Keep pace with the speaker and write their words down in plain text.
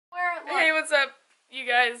look. Hey, what's up, you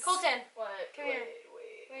guys? Colton. What? Come here.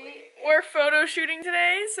 Wait. We're photo shooting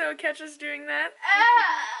today, so catch us doing that.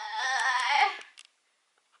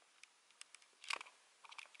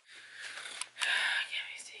 Can't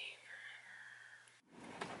be seen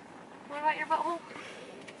forever. What about your butthole?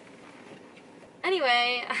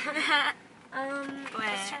 Anyway,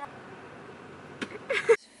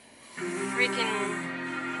 freaking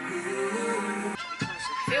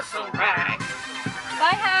Feels so right.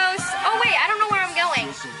 my house. Oh wait, I don't know where I'm going.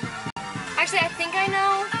 Actually, I think I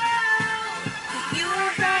know. You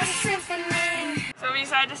are a symphony. So we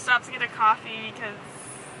decided to stop to get a coffee because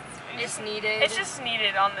It's needed. it's just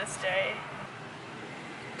needed on this day.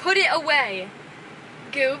 Put it away.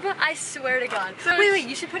 Goob, I swear to God. So wait,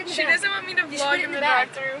 you should put it in the She bag. doesn't want me to You should put vlog it in the bag.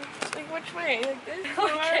 drive-thru. Like which way? Like this?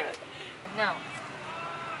 Okay. Or- No.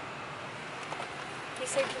 He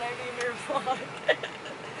said, can I be in your vlog?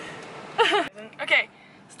 Okay,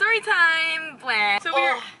 story time. Blah. So we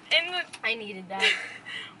were in the. I needed that.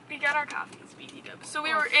 We got our coffee, speedy dub. So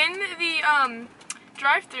we were in the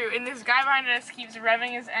drive-thru, and this guy behind us keeps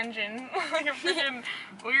revving his engine like a freaking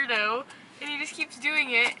weirdo, and he just keeps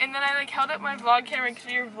doing it. And then I like held up my vlog camera because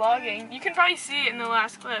we were vlogging. You can probably see it in the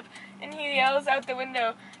last clip. And he yells out the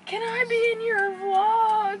window, "Can I be in your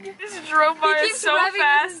vlog?" Just drove by us so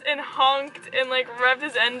fast and honked and like revved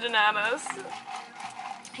his engine at us.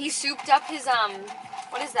 He souped up his,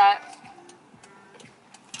 what is that?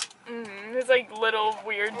 His like little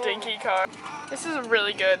weird dinky car. This is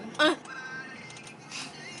really good.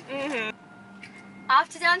 Off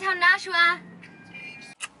to downtown Nashua.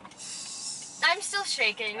 I'm still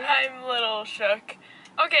shaking. I'm a little shook.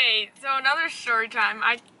 Okay, so another story time.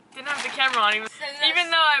 I didn't have the camera on, even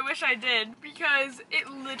though I wish I did, because it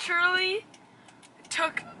literally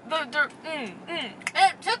took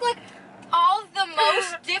It took like all the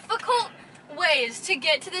most difficult ways to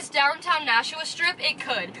get to this downtown Nashua strip it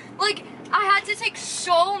could. Like, I had to take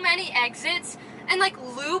so many exits and like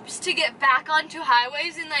loops to get back onto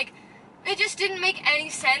highways, and like it just didn't make any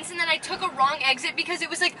sense. And then I took a wrong exit because it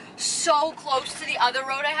was like so close to the other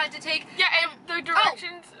road I had to take. Yeah, and the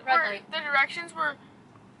directions were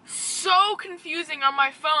so confusing on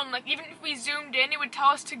my phone. Like, even if we zoomed in, it would tell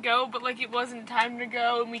us to go, but like it wasn't time to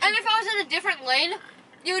go, and And if I was in a different lane,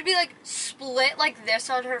 it would be like split like this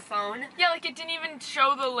on her phone. Yeah, like it didn't even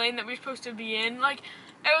show the lane that we were supposed to be in. Like,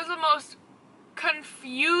 it was the most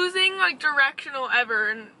confusing like directional ever,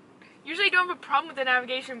 and usually I don't have a problem with the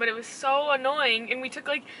navigation, but it was so annoying, and we took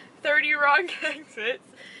like 30 wrong exits.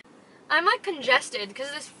 I'm like congested because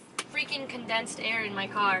of this freaking condensed air in my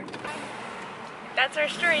car. That's our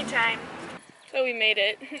story time. So we made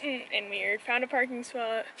it, and we found a parking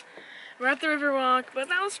spot. We're at the Riverwalk, but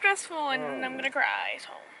that was stressful, and I'm gonna cry.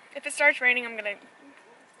 So if it starts raining, I'm gonna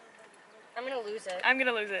lose it. I'm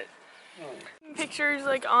gonna lose it. Pictures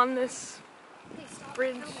like on this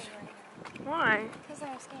bridge. Why? Because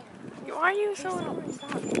I'm scared. Why are you so annoying?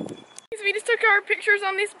 So we just took our pictures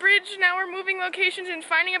on this bridge. Now we're moving locations and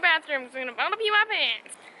finding a bathroom. So I'm gonna bundle pee my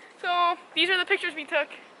pants. So these are the pictures we took.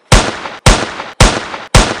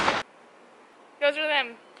 Those are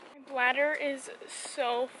them. My bladder is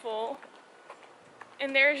so full,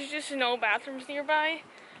 and there's just no bathrooms nearby.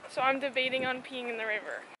 So I'm debating on peeing in the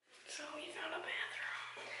river. So we found a bathroom.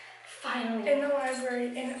 Finally. In the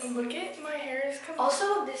library, and look at my hair is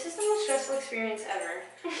Also, this is the most stressful experience ever.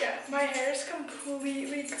 Yeah, my hair is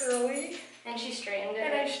completely curly. And she straightened it.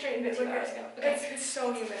 And I straightened it 2 hours ago. Okay. It's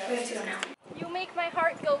so humid. We have to go now. You make my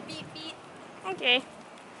heart go beat beat. Okay.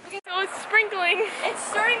 So it's sprinkling. It's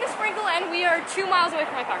starting to sprinkle, and we are 2 miles away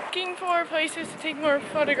from my car. Looking for places to take more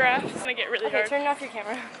photographs. It's gonna get really hard. Turn off your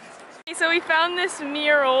camera. Okay, so we found this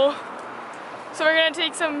mural. So we're gonna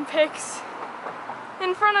take some pics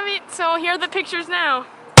in front of it. So here are the pictures now.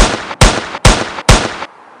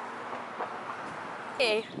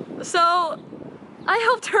 Okay, so I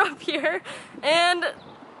helped her up here, and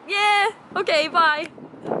yeah, okay, bye.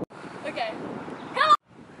 Okay. Come on.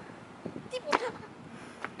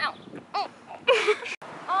 Ow.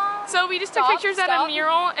 Oh. So we just took pictures at a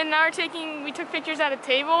mural, and now we took pictures at a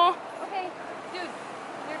table. Okay, dude,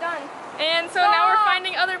 you're done. And so now we're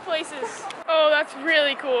finding other places. Oh, that's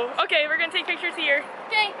really cool. Okay, we're gonna take pictures here.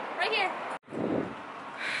 Okay, right here.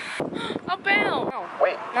 A bell. No,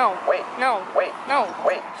 wait, no, wait, no, wait, no,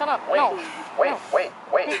 wait, shut up, wait, no. Wait, wait,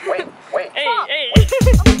 wait, wait, wait. Hey, Stop. hey.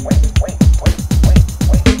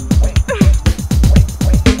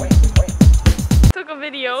 Took a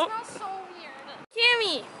video. It smells so weird.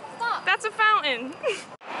 Cammy, Stop. that's a fountain.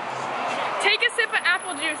 Take a sip of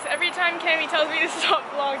apple juice every time Cammy tells me to stop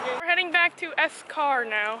vlogging. We're heading back to S-Car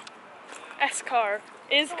now. S-Car.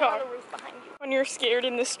 Is car. The roof behind you. When you're scared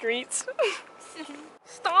in the streets.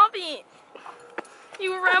 Stop it!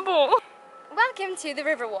 You rebel! Welcome to the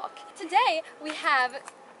Riverwalk. Today we have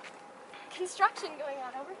construction going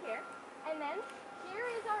on over here, and then here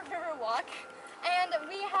is our Riverwalk, and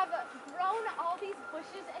we have grown all these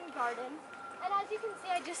bushes and gardens, and as you can see,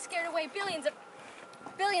 I just scared away billions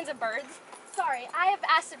of birds. Sorry, I have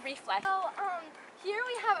acid reflux. So here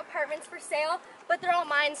we have apartments for sale, but they're all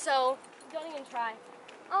mine, so don't even try.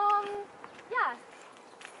 Yeah.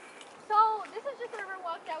 So this is just a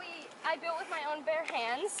Riverwalk that I built with my own bare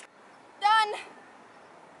hands. Done.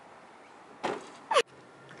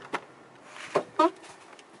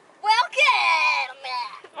 Welcome.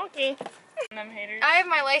 Okay. Them haters. I have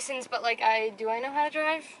my license, but like, do I know how to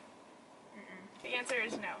drive? The answer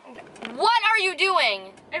is no. What are you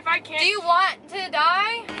doing? If I can't. Do you want to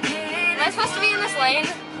die? Am I supposed to be in this lane?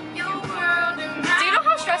 Do you know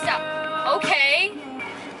how stressed out? Okay.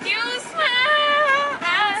 You smile,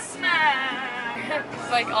 I smile. It's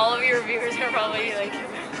like all of your viewers are probably like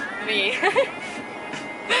me.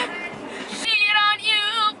 Shit on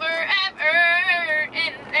you forever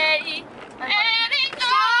and a.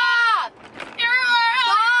 Stop!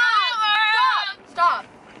 Stop!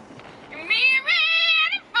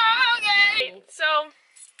 So,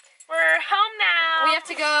 we're home now. We have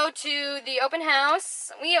to go to the open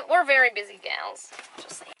house. We're very busy gals.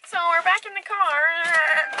 Just saying. So we're back in the car.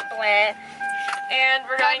 Blah. And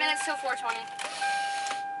we're 5 going. minutes till 4:20.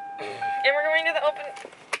 And we're going to the open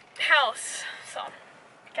house. So,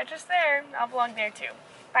 catch us there. I'll vlog there too.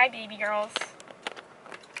 Bye, baby girls.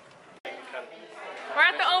 We're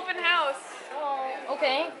at the open house.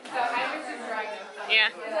 Okay. Yeah.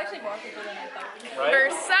 There's actually more people than I thought.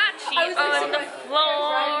 Versace on the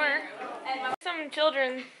floor. Some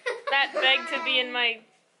children that beg to be in my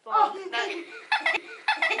vlog.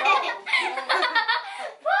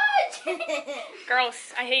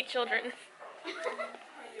 Gross. I hate children.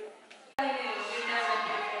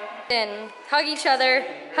 Hug each other.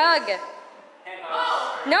 Hug.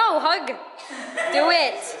 No, hug. Do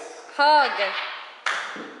it. Hug.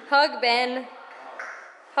 Hug, Ben.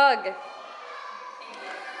 Hug.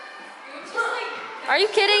 Are you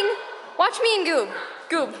kidding? Watch me and Goob.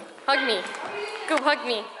 Goob, hug me. Goob, hug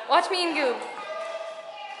me. Watch me and Goob.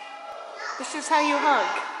 This is how you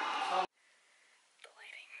hug.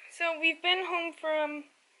 So we've been home from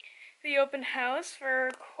the open house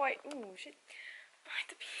for quite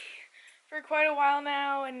for quite a while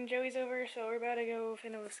now, and Joey's over, so we're about to go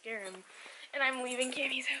scare him. And I'm leaving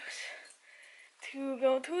Cammy's house to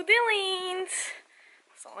go to Dylan's.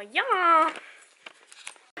 So yeah.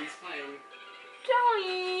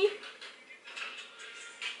 Joey.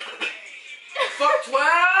 Fuck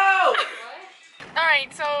 12!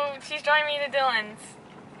 Alright, so she's driving me to Dylan's.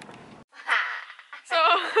 So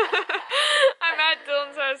I'm at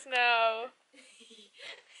Dylan's house now.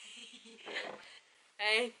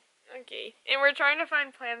 Hey. Okay. And we're trying to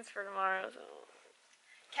find plans for tomorrow, so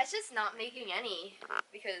Kesha's not making any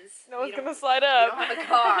because no one's gonna slide up. we don't have a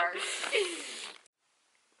car.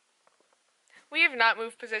 We have not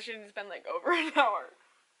moved position, it's been like over an hour.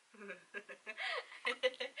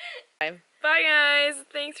 Bye guys,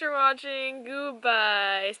 thanks for watching,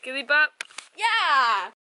 goodbye. Skilly bop. Yeah!